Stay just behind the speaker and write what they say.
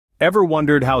Ever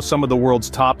wondered how some of the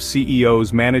world's top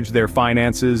CEOs manage their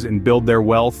finances and build their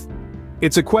wealth?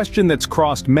 It's a question that's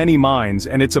crossed many minds,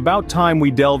 and it's about time we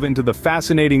delve into the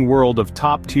fascinating world of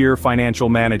top-tier financial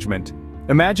management.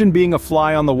 Imagine being a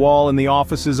fly on the wall in the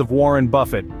offices of Warren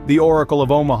Buffett, the Oracle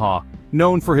of Omaha,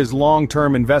 known for his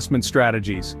long-term investment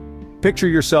strategies. Picture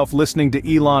yourself listening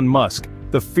to Elon Musk,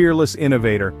 the fearless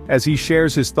innovator, as he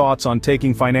shares his thoughts on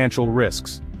taking financial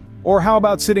risks. Or how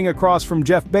about sitting across from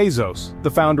Jeff Bezos, the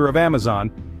founder of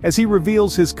Amazon, as he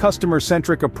reveals his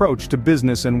customer-centric approach to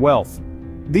business and wealth?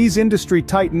 These industry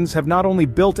titans have not only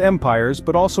built empires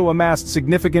but also amassed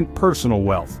significant personal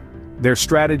wealth. Their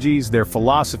strategies, their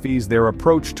philosophies, their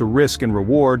approach to risk and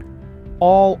reward,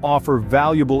 all offer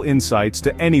valuable insights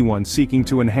to anyone seeking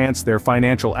to enhance their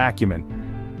financial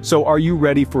acumen. So are you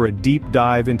ready for a deep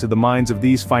dive into the minds of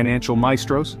these financial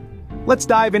maestros? Let's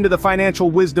dive into the financial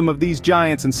wisdom of these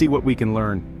giants and see what we can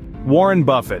learn. Warren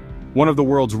Buffett, one of the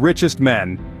world's richest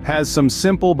men, has some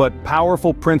simple but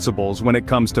powerful principles when it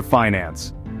comes to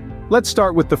finance. Let's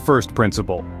start with the first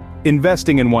principle: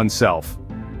 investing in oneself.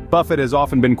 Buffett has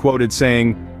often been quoted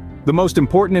saying, "The most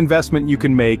important investment you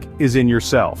can make is in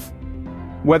yourself."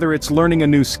 Whether it's learning a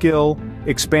new skill,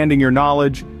 expanding your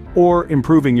knowledge, or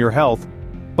improving your health,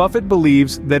 Buffett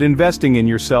believes that investing in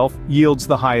yourself yields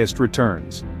the highest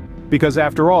returns. Because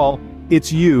after all,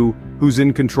 it's you who's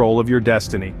in control of your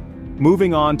destiny.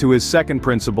 Moving on to his second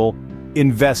principle,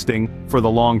 investing for the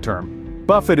long term.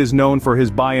 Buffett is known for his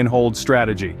buy and hold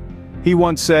strategy. He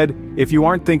once said, "If you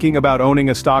aren't thinking about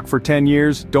owning a stock for 10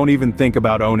 years, don't even think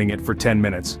about owning it for 10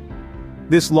 minutes.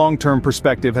 This long-term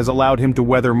perspective has allowed him to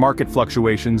weather market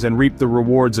fluctuations and reap the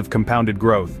rewards of compounded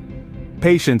growth.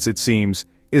 Patience, it seems,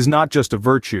 is not just a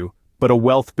virtue, but a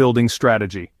wealth-building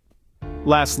strategy.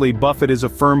 Lastly, Buffett is a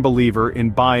firm believer in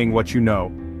buying what you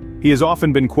know. He has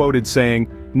often been quoted saying,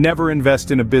 "Never invest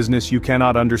in a business you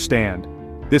cannot understand."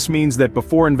 This means that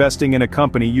before investing in a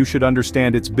company you should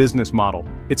understand its business model,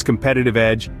 its competitive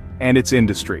edge, and its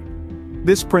industry.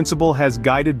 This principle has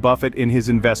guided Buffett in his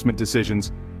investment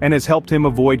decisions, and has helped him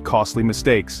avoid costly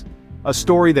mistakes. A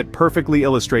story that perfectly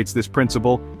illustrates this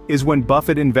principle is when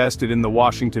Buffett invested in the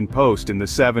Washington Post in the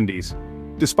 70s.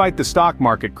 Despite the stock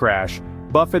market crash,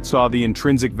 Buffett saw the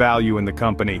intrinsic value in the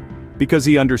company. Because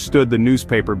he understood the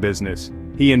newspaper business,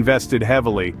 he invested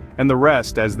heavily, and the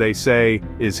rest, as they say,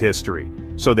 is history.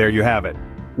 So there you have it.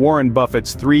 Warren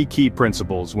Buffett's 3 key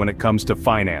principles when it comes to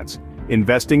finance: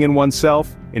 investing in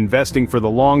oneself, investing for the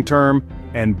long term,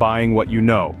 and buying what you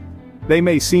know. They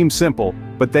may seem simple,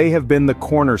 but they have been the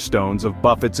cornerstones of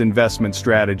Buffett's investment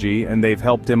strategy, and they've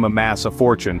helped him amass a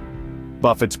fortune.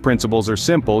 Buffett's principles are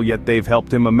simple, yet they've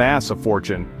helped him amass a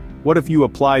fortune. What if you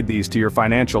applied these to your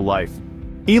financial life?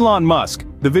 Elon Musk,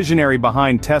 the visionary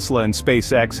behind Tesla and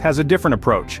SpaceX, has a different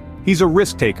approach. He's a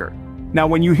risk-taker. Now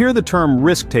when you hear the term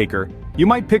risk-taker, you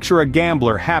might picture a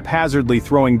gambler haphazardly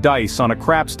throwing dice on a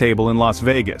craps table in Las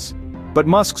Vegas. But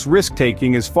Musk's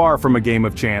risk-taking is far from a game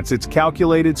of chance. It's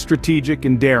calculated, strategic,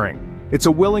 and daring. It's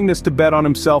a willingness to bet on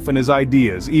himself and his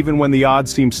ideas, even when the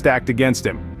odds seem stacked against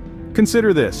him.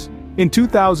 Consider this. In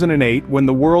 2008, when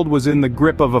the world was in the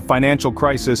grip of a financial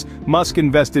crisis, Musk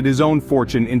invested his own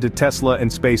fortune into Tesla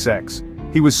and SpaceX.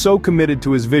 He was so committed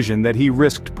to his vision that he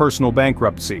risked personal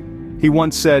bankruptcy. He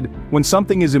once said, "When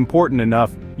something is important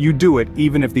enough, you do it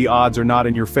even if the odds are not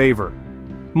in your favor."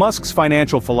 Musk's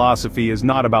financial philosophy is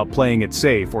not about playing it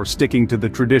safe or sticking to the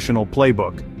traditional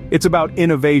playbook. It's about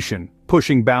innovation,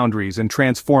 pushing boundaries, and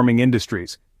transforming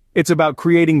industries. It's about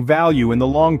creating value in the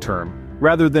long term,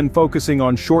 rather than focusing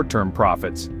on short-term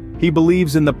profits. He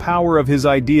believes in the power of his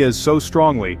ideas so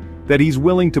strongly that he's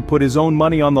willing to put his own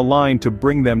money on the line to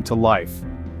bring them to life.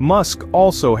 Musk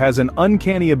also has an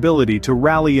uncanny ability to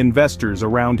rally investors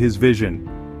around his vision.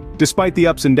 Despite the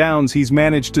ups and downs, he's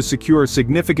managed to secure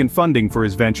significant funding for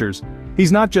his ventures.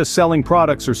 He's not just selling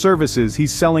products or services,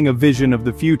 he's selling a vision of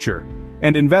the future.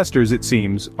 And investors, it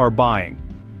seems, are buying.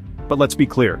 But let's be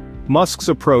clear, Musk's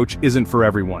approach isn't for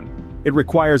everyone. It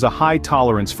requires a high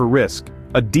tolerance for risk,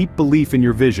 a deep belief in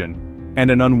your vision,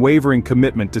 and an unwavering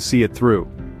commitment to see it through.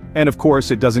 And of course,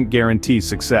 it doesn't guarantee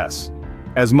success.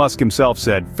 As Musk himself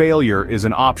said, failure is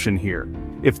an option here.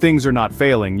 If things are not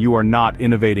failing, you are not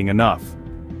innovating enough.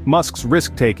 Musk's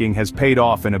risk-taking has paid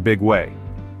off in a big way.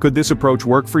 Could this approach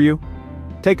work for you?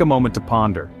 Take a moment to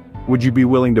ponder. Would you be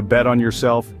willing to bet on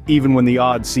yourself, even when the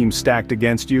odds seem stacked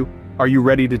against you? Are you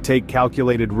ready to take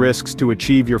calculated risks to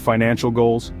achieve your financial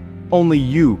goals? Only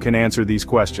you can answer these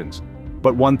questions.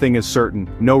 But one thing is certain,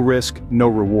 no risk, no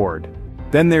reward.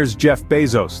 Then there's Jeff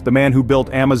Bezos, the man who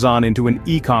built Amazon into an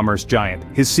e-commerce giant.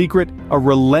 His secret? A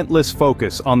relentless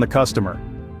focus on the customer.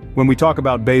 When we talk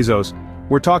about Bezos,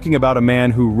 We're talking about a man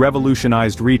who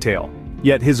revolutionized retail.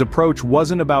 Yet his approach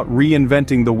wasn't about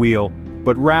reinventing the wheel,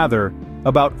 but rather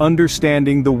about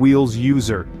understanding the wheel's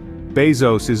user.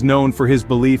 Bezos is known for his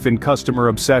belief in customer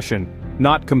obsession,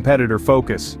 not competitor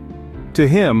focus. To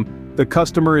him, the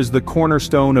customer is the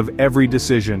cornerstone of every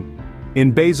decision.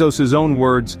 In Bezos's own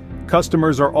words,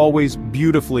 customers are always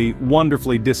beautifully,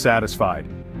 wonderfully dissatisfied,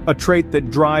 a trait that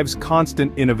drives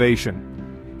constant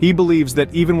innovation. He believes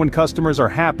that even when customers are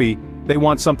happy, they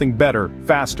want something better,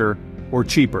 faster, or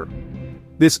cheaper.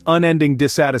 This unending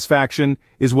dissatisfaction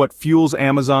is what fuels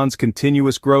Amazon's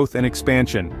continuous growth and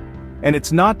expansion. And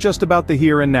it's not just about the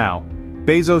here and now.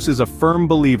 Bezos is a firm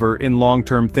believer in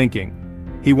long-term thinking.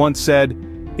 He once said,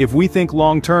 "If we think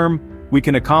long-term, we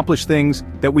can accomplish things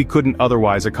that we couldn't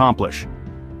otherwise accomplish."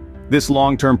 This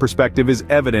long-term perspective is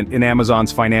evident in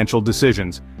Amazon's financial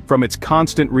decisions, from its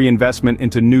constant reinvestment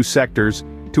into new sectors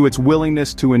to its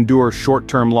willingness to endure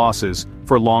short-term losses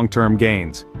for long-term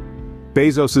gains.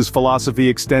 Bezos's philosophy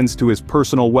extends to his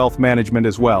personal wealth management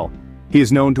as well. He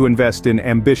is known to invest in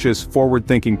ambitious,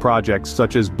 forward-thinking projects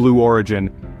such as Blue Origin,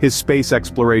 his space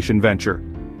exploration venture.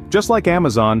 Just like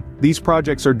Amazon, these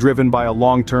projects are driven by a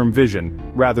long-term vision,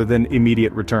 rather than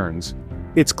immediate returns.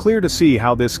 It's clear to see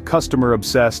how this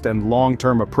customer-obsessed and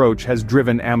long-term approach has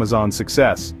driven Amazon's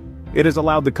success. It has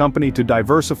allowed the company to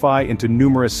diversify into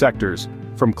numerous sectors,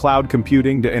 from cloud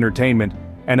computing to entertainment,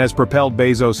 and has propelled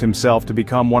Bezos himself to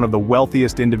become one of the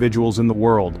wealthiest individuals in the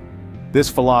world. This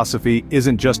philosophy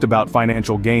isn't just about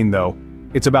financial gain though.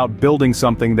 It's about building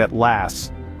something that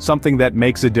lasts, something that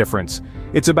makes a difference.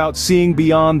 It's about seeing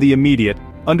beyond the immediate,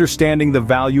 understanding the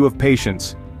value of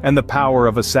patience, and the power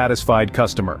of a satisfied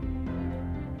customer.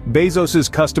 Bezos's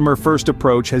customer-first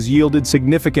approach has yielded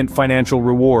significant financial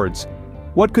rewards.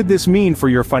 What could this mean for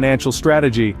your financial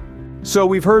strategy? So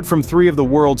we've heard from 3 of the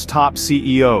world's top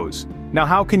CEOs. Now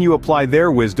how can you apply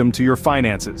their wisdom to your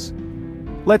finances?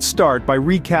 Let's start by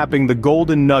recapping the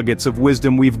golden nuggets of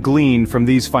wisdom we've gleaned from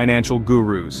these financial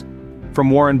gurus.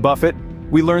 From Warren Buffett,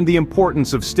 we learned the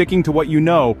importance of sticking to what you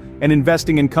know and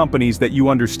investing in companies that you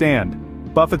understand.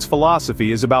 Buffett's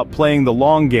philosophy is about playing the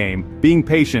long game, being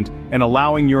patient, and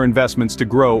allowing your investments to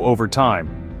grow over time.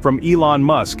 From Elon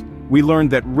Musk, we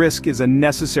learned that risk is a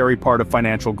necessary part of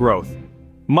financial growth.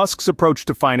 Musk's approach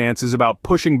to finance is about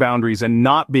pushing boundaries and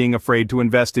not being afraid to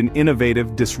invest in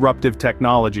innovative, disruptive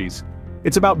technologies.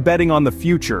 It's about betting on the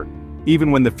future,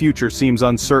 even when the future seems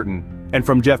uncertain. And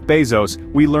from Jeff Bezos,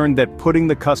 we learned that putting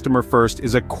the customer first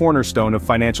is a cornerstone of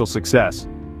financial success.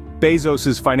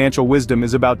 Bezos's financial wisdom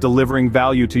is about delivering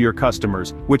value to your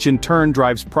customers, which in turn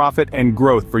drives profit and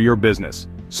growth for your business.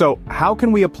 So, how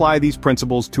can we apply these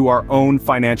principles to our own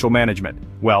financial management?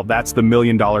 Well, that's the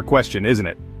million-dollar question, isn't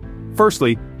it?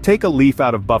 Firstly, take a leaf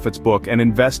out of Buffett's book and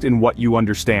invest in what you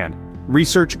understand.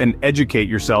 Research and educate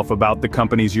yourself about the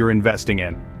companies you're investing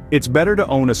in. It's better to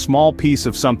own a small piece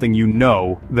of something you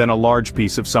know than a large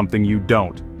piece of something you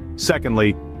don't.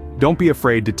 Secondly, don't be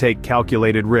afraid to take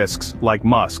calculated risks like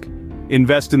Musk.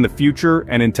 Invest in the future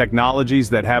and in technologies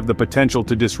that have the potential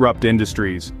to disrupt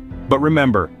industries. But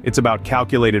remember, it's about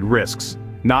calculated risks,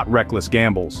 not reckless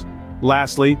gambles.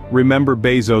 Lastly, remember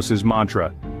Bezos's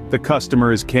mantra: the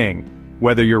customer is king.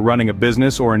 Whether you're running a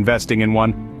business or investing in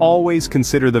one, always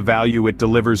consider the value it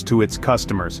delivers to its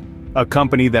customers. A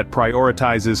company that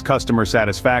prioritizes customer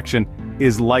satisfaction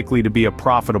is likely to be a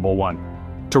profitable one.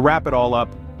 To wrap it all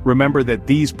up, remember that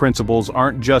these principles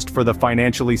aren't just for the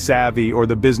financially savvy or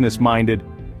the business-minded.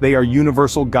 They are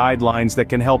universal guidelines that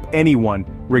can help anyone,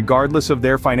 regardless of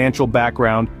their financial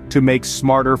background, to make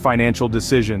smarter financial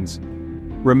decisions.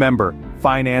 Remember,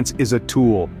 finance is a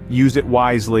tool. Use it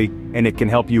wisely, and it can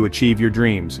help you achieve your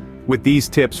dreams. With these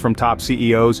tips from top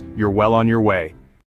CEOs, you're well on your way.